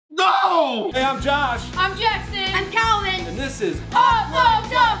No! Hey, I'm Josh. I'm Jackson. I'm Calvin. And this is Hot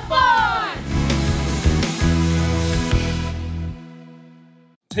Dog Fun!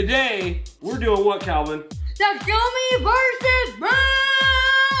 Today, we're doing what, Calvin? The Gummy versus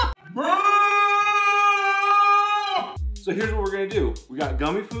Bro! So here's what we're gonna do. We got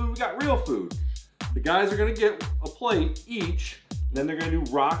gummy food, we got real food. The guys are gonna get a plate each, and then they're gonna do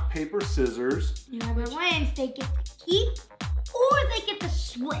rock, paper, scissors. Whoever wins, they get to keep or they get to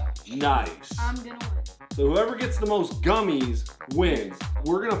switch. Nice. I'm gonna win. So whoever gets the most gummies wins.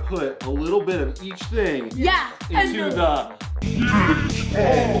 We're gonna put a little bit of each thing into the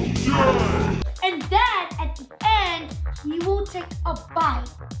And then at the end, he will take a bite.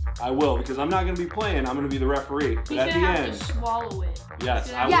 I will, because I'm not gonna be playing, I'm gonna be the referee. But He's at the gonna end, have to swallow it. yes,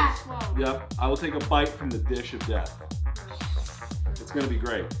 He's I gonna will. have to swallow it. Yep, I will take a bite from the dish of death. It's gonna be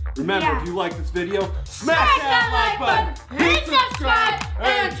great. Remember, if you like this video, smash that like button, hit subscribe,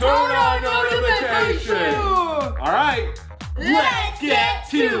 and turn on notifications. All right, let's get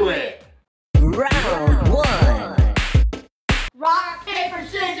to it. Round one. Rock, paper,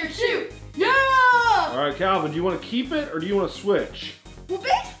 scissors, shoot. Yeah! All right, Calvin, do you want to keep it or do you want to switch? Well,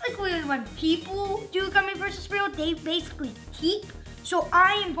 basically, when people do Gummy versus Real, they basically keep. So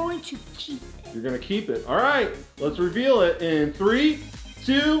I am going to keep it. You're gonna keep it. All right, let's reveal it in 3,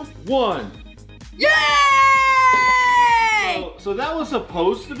 2, 1. Yay! So that was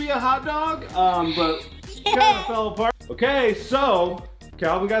supposed to be a hot dog, but kind of fell apart. Okay, so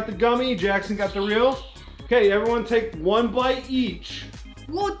Calvin got the gummy, Jackson got the real. Okay, everyone take one bite each.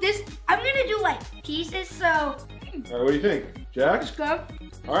 Well, I'm gonna do like pieces, so. All right, what do you think, Jack? Let's go.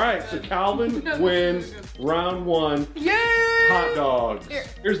 All right, so Calvin wins round one. Yay! Hot dogs.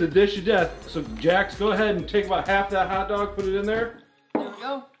 Here's the dish of death. So Jax, go ahead and take about half that hot dog, put it in there. There we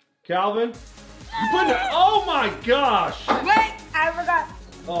go. Calvin, you put it. Oh my gosh! Wait, I forgot.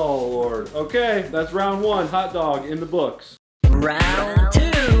 Oh Lord. Okay, that's round one. Hot dog in the books. Round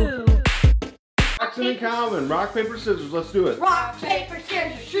two. Jackson and Calvin, rock paper scissors. Let's do it. Rock, paper,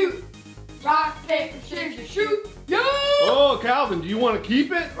 scissors, shoot. Rock, paper, scissors, shoot. Yeah! Oh, Calvin, do you want to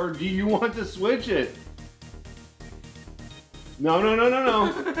keep it or do you want to switch it? No.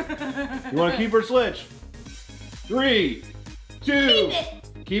 You want to keep or switch? 3, 2. Keep it.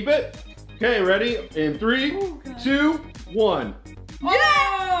 Keep it? Okay, ready? In 3, 2, 1.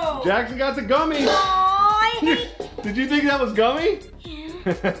 Yeah! Jackson got the gummy. Oh, I hate Did you think that was gummy?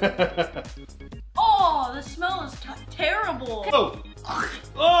 Oh, the smell is terrible.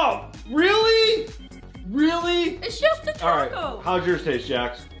 Oh, really? Really? It's just a All right, taco. how's yours taste,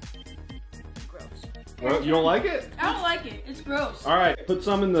 Jax? Gross. Well, you don't like it? I don't like it. It's gross. All right, put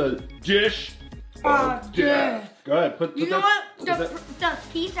some in the dish. yeah. Go ahead, put You know that. what? The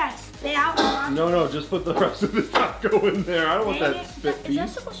piece I spit out. No, just put the rest of the taco in there. I don't want that spit Is that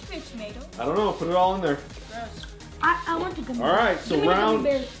piece. supposed to be a tomato? I don't know, put it all in there. Gross. I want the gummy. All right, so Give me the gummy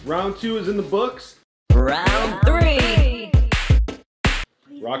bears. round 2 is in the books. Round three.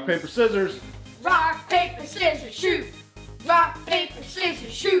 Rock, paper, scissors. Rock, paper, scissors, shoot. Rock, paper,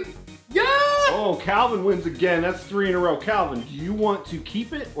 scissors, shoot. Yeah! Oh, Calvin wins again. That's 3 in a row. Calvin, do you want to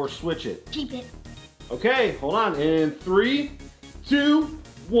keep it or switch it? Keep it. Okay, hold on. In 3, 2,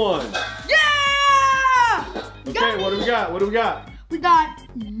 1. Yeah! Okay, what do we got? What do we got? We got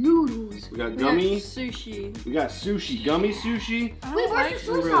noodles. We got gummy. Sushi. We got sushi. Gummy sushi. Wait, where's the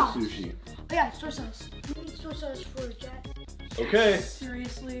soy Or real sauce? sushi. Oh yeah, soy sauce. We need soy sauce for Jack. Okay,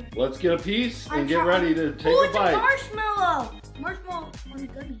 Seriously? let's get a piece and I'm get trying- ready to take Oh, a it's a bite. marshmallow. Marshmallow on the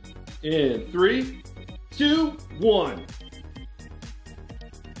gummy. In 3, 2, 1.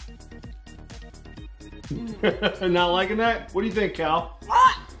 Not liking that? What do you think, Cal?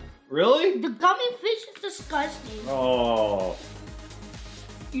 What? Really? The gummy fish is disgusting. Oh,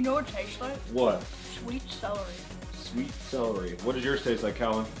 You know what it tastes like? what? Sweet celery. Sweet celery. What does yours taste like,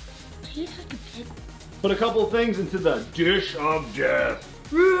 Calvin? Tastes like a pig. Put a couple of things into the dish of death.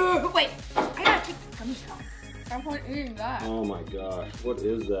 Wait, I gotta take the gummy out. I'm not eating that. Oh my gosh, what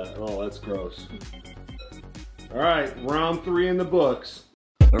is that? Oh, that's gross. All right, round 3 in the books.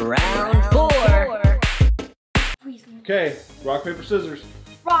 Round four. Please. Okay, rock, paper, scissors.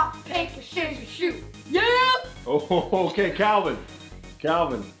 Rock, paper, scissors, shoot. Yeah! Oh, okay, Calvin.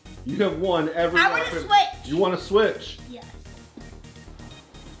 Calvin, you have won every I rock, want to paper- switch. You want to switch? Yes.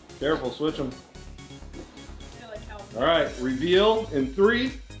 Careful, switch them. I feel like how All right, reveal in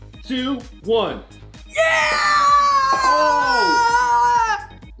 3, 2, 1. Yeah! Oh!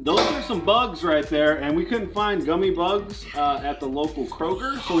 Those are some bugs right there, and we couldn't find gummy bugs at the local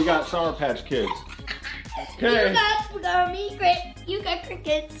Kroger, so we got Sour Patch Kids. Okay, You got gummy, great. You got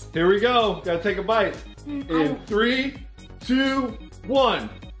crickets. here we go. Gotta take a bite. In 3, 2, 1.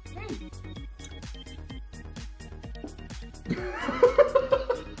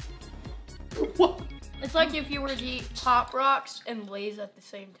 What? It's like if you were to eat Pop Rocks and Lay's at the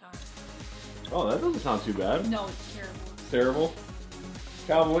same time. Oh, that doesn't sound too bad. No, it's terrible. Terrible.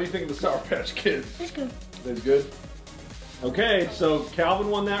 Calvin, what do you think of the Sour Patch Kids? It's good. It's good. Okay, so Calvin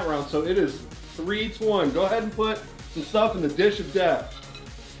won that round, so it is 3-1. Go ahead and put some stuff in the dish of death.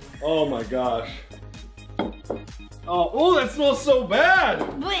 Oh my gosh. Oh, that smells so bad.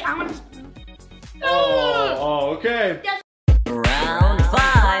 Wait, I want to. Oh, okay. Yes. Round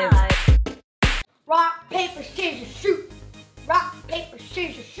 5. Rock, paper, scissors, shoot. Rock, paper,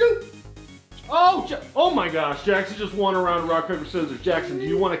 scissors, shoot. Oh my gosh, Jackson just won a round of rock, paper, scissors. Jackson, do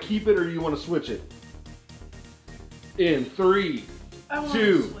you want to keep it or do you want to switch it? In 3, I want 2.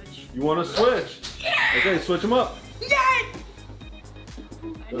 to switch. You want to switch? Okay, switch them up. Yes!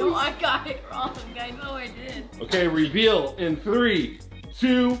 I know I got it wrong. I know I did. Okay, reveal in 3,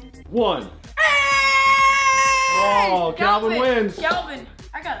 2, 1. Oh, Calvin wins. Calvin,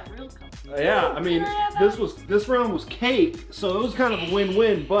 I got a real cup. Yeah, I mean, this round was cake, so it was kind of a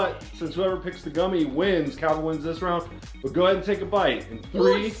win-win, but since whoever picks the gummy wins, Calvin wins this round. But go ahead and take a bite. In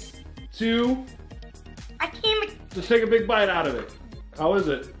 3, 2, I can't. just take a big bite out of it. How is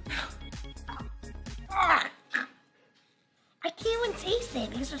it? I can't even taste it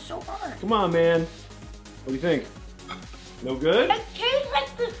because it's so hard. Come on, man. What do you think? No good? It tastes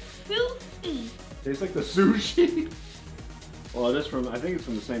like the sushi. Tastes like the sushi? Well, it is from, I think it's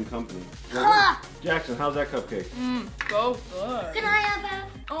from the same company. Jackson, how's that cupcake? So good. Can I have that?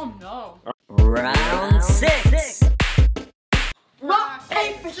 Oh no. Round 6. Rock,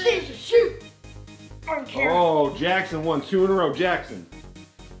 paper, scissors, shoot. I don't care. Oh, Jackson won 2 in a row. Jackson,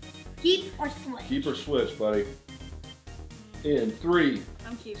 Keep or switch? keep or switch, buddy. In 3,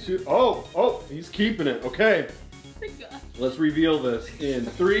 I'm keeping 2, oh, he's keeping it. Okay, it. let's reveal this. In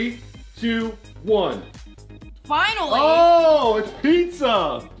 3, 2, 1. Finally. Oh, it's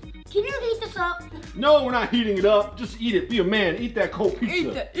pizza. Can you heat this up? No, we're not heating it up. Just eat it. Be a man. Eat that cold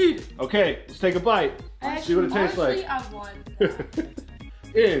pizza. Eat it. Okay, let's take a bite. See what it tastes like. I won.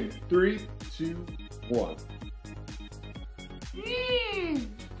 In 3, 2, 1.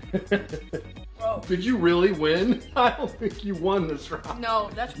 Bro. Did you really win? I don't think you won this round. No,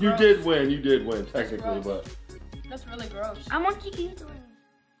 that's You gross. did win. You did win, technically, gross. but. That's really gross. I want to eat it.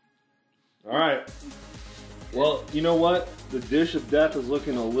 All right. Well, you know what? The dish of death is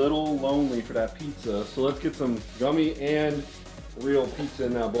looking a little lonely for that pizza. So let's get some gummy and real pizza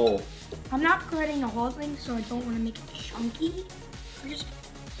in that bowl. I'm not cutting the whole thing, so I don't want to make it chunky. I just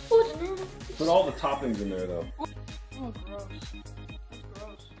put it in. Put all the toppings in there, though. Oh, gross. That's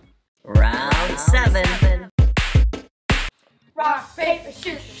gross. Round 7. Rock, paper,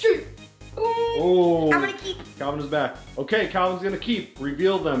 scissors, shoot. Oh, I'm gonna keep. Calvin is back. Okay, Calvin's gonna keep.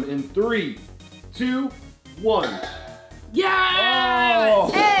 Reveal them in 3, 2, 1. Yeah!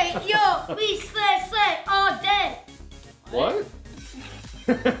 Oh. Hey, yo, we slay all day. What?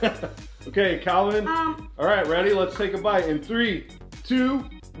 Okay, Calvin. Um, All right, ready? Let's take a bite in 3, 2,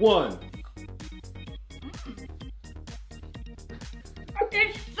 1.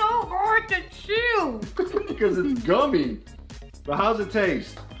 It's so hard to chew. Because it's gummy. But how's it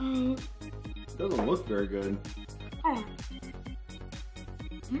taste? Doesn't look very good.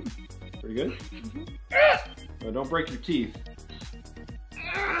 Pretty good? No, don't break your teeth.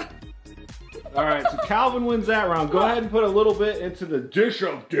 All right, so Calvin wins that round. Go ahead and put a little bit into the dish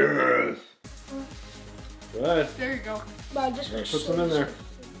of death. Go ahead. There you go. But just All right, put some in there.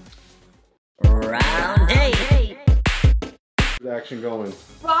 Round 8. Get action going.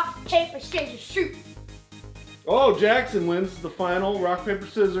 rock, paper, scissors, shoot. Oh, Jackson wins the final rock, paper,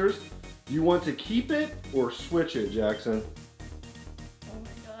 scissors. You want to keep it or switch it, Jackson? Oh my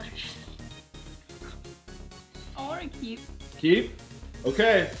gosh. I want to keep. Keep?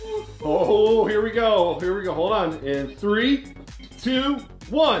 Okay. Oh, here we go. Here we go. Hold on. In 3, 2,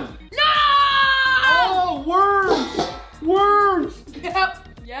 1. No! Oh, worms! Worms!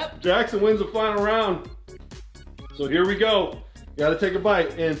 Yep. Jackson wins the final round. So here we go. You gotta take a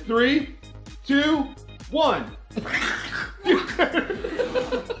bite. In 3, 2, 1.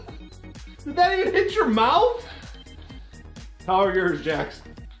 Did that even hit your mouth? How are yours,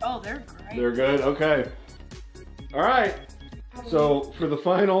 Jackson? Oh, they're great. They're good? Okay. All right. So for the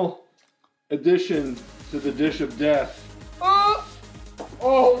final addition to the dish of death. Oh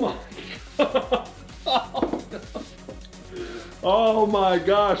my God. Oh, no. Oh my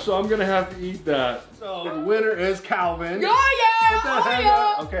gosh. So I'm gonna have to eat that. So the winner is Calvin. Yeah! Put that hand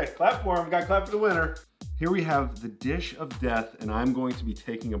up. Okay, clap for him. Got to clap for the winner. Here we have the dish of death, and I'm going to be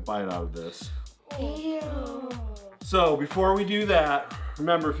taking a bite out of this. Ew. So before we do that,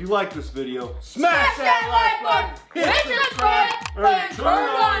 remember, if you like this video, smash that like button, hit subscribe, and turn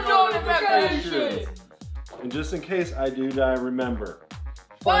on notifications. And just in case I do die, remember,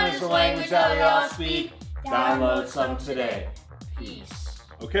 fun is the language that we all speak. Download some today. Peace.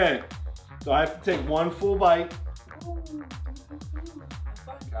 Okay, so I have to take one full bite.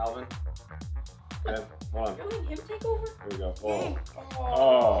 Calvin. Okay, hold on. You're letting him take over? Here we go. Oh.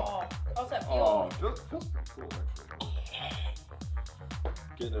 Oh. How's that feel? Oh, feels pretty cool actually.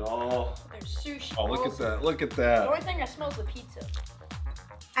 Getting it all. There's sushi. Oh, look at that! Look at The that! only thing that smells is pizza.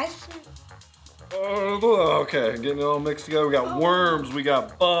 I see. Oh, okay, getting it all mixed together. We got worms, we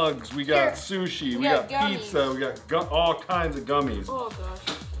got bugs, we got sushi, we got gummies. pizza, we got all kinds of gummies. Oh gosh.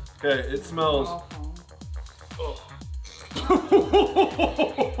 Okay, it smells. Oh.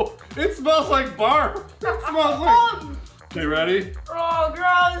 It smells like barf. It smells like. Okay, ready? Oh,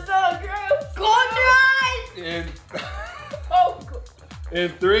 gross. So gross. Close your eyes. Oh, In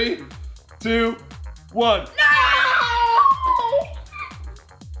 3, 2, 1. No!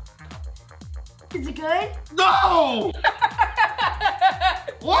 Is it good? No!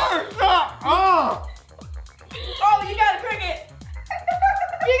 What? Oh! Oh, you got a cricket.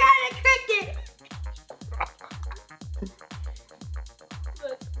 You got a cricket.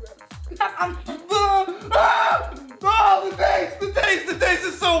 That's gross. Oh, the taste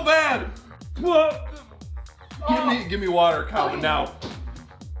is so bad. Give me water, Calvin, now.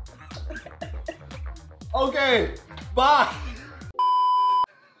 Okay, bye.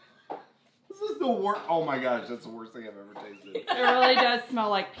 This is the worst. Oh my gosh, that's the worst thing I've ever tasted. It really does smell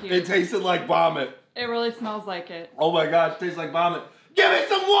like puke. It tasted like vomit. It really smells like it. Oh my gosh, it tastes like vomit. Give me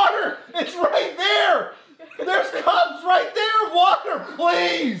some water. It's right there. There's cups right there. Water,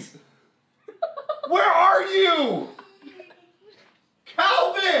 please. Where are you?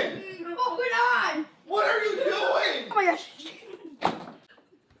 Calvin! Hold on. What are you doing? Oh my gosh.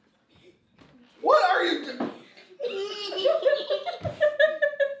 What are you doing?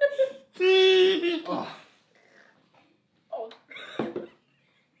 Oh.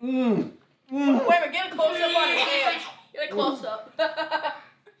 Wait a minute, get a close up on his hands. Get a close up. That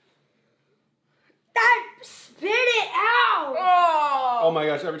spit it out. Oh my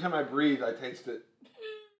gosh, every time I breathe, I taste it.